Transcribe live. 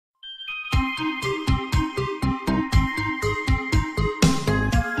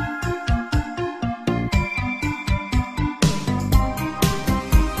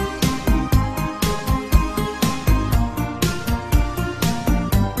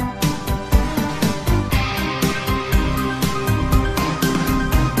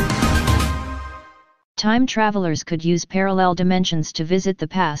Time travelers could use parallel dimensions to visit the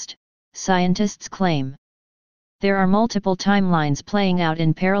past, scientists claim. There are multiple timelines playing out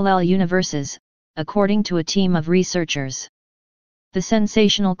in parallel universes, according to a team of researchers. The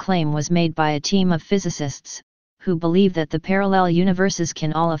sensational claim was made by a team of physicists, who believe that the parallel universes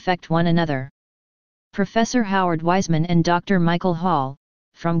can all affect one another. Professor Howard Wiseman and Dr. Michael Hall,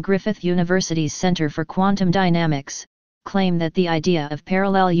 from Griffith Universitys Centre for Quantum Dynamics, claim that the idea of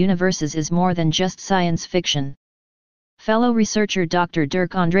parallel universes is more than just science fiction. Fellow researcher Dr.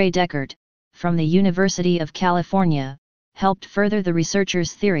 Dirk-André Deckert, from the University of California, helped further the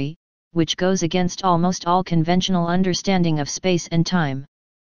researchers' theory, which goes against almost all conventional understanding of space and time.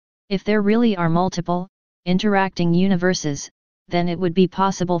 If there really are multiple, interacting universes, then it would be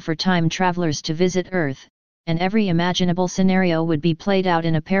possible for time travelers to visit Earth, and every imaginable scenario would be played out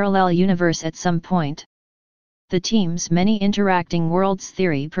in a parallel universe at some point. The team's many interacting worlds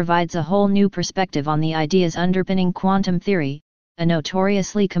theory provides a whole new perspective on the ideas underpinning quantum theory, a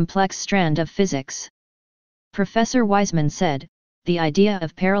notoriously complex strand of physics. Professor Wiseman said, "The idea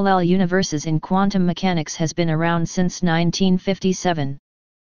of parallel universes in quantum mechanics has been around since 1957.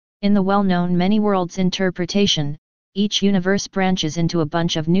 In the well-known many worlds interpretation, each universe branches into a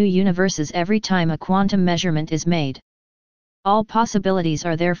bunch of new universes every time a quantum measurement is made. All possibilities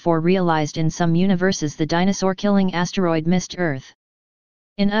are therefore realized in some universes. The dinosaur-killing asteroid missed Earth.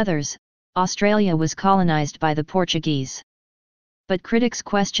 In others, Australia was colonized by the Portuguese. But critics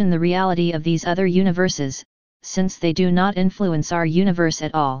question the reality of these other universes, since they do not influence our universe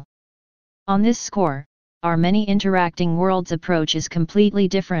at all. On this score, our many interacting worlds approach is completely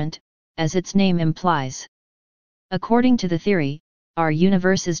different, as its name implies. According to the theory, our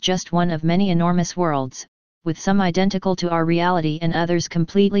universe is just one of many enormous worlds, with some identical to our reality and others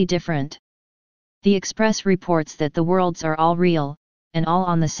completely different. The Express reports that the worlds are all real, and all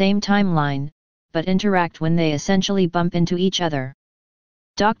on the same timeline, but interact when they essentially bump into each other."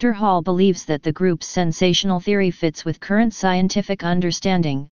 Dr. Hall believes that the group's sensational theory fits with current scientific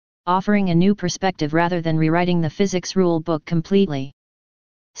understanding, offering a new perspective rather than rewriting the physics rule book completely.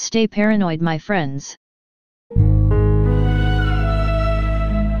 Stay paranoid, my friends.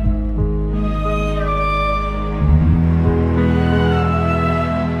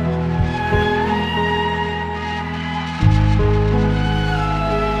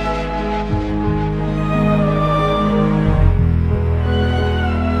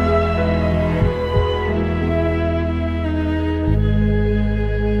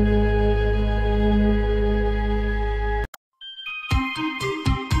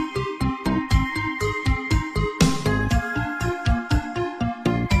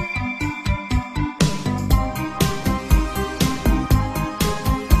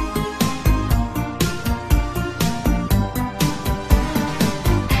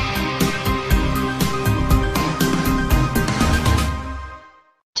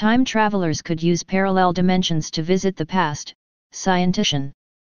 Time travelers could use parallel dimensions to visit the past, scientists.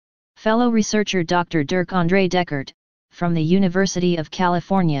 Fellow researcher Dr. Dirk-André Deckert, from the University of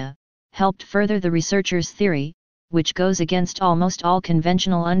California, helped further the researchers' theory, which goes against almost all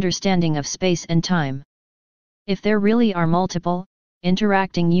conventional understanding of space and time. If there really are multiple,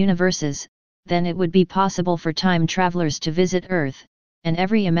 interacting universes, then it would be possible for time travelers to visit Earth, and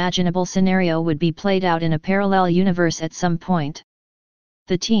every imaginable scenario would be played out in a parallel universe at some point.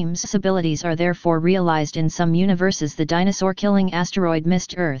 The team's abilities are therefore realized in some universes. The dinosaur-killing asteroid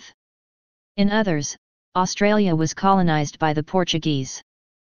missed Earth. In others, Australia was colonized by the Portuguese.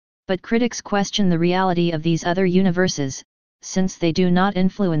 But critics question the reality of these other universes, since they do not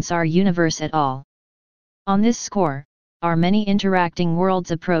influence our universe at all. On this score, our many interacting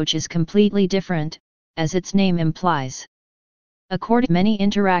worlds approach is completely different, as its name implies. According to many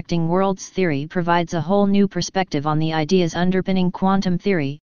interacting worlds theory provides a whole new perspective on the ideas underpinning quantum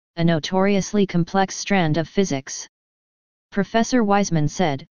theory, a notoriously complex strand of physics. Professor Wiseman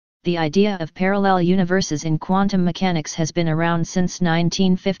said, "The idea of parallel universes in quantum mechanics has been around since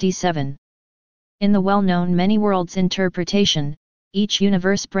 1957. In the well-known many worlds interpretation, each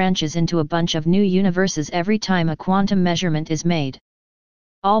universe branches into a bunch of new universes every time a quantum measurement is made.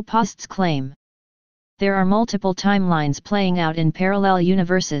 All possibilities claim. There are multiple timelines playing out in parallel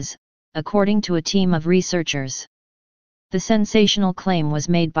universes, according to a team of researchers." The sensational claim was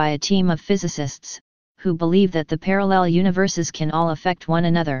made by a team of physicists, who believe that the parallel universes can all affect one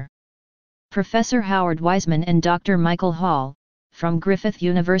another. Professor Howard Wiseman and Dr. Michael Hall, from Griffith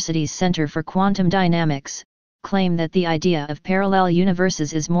Universitys Centre for Quantum Dynamics, claim that the idea of parallel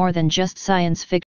universes is more than just science fiction.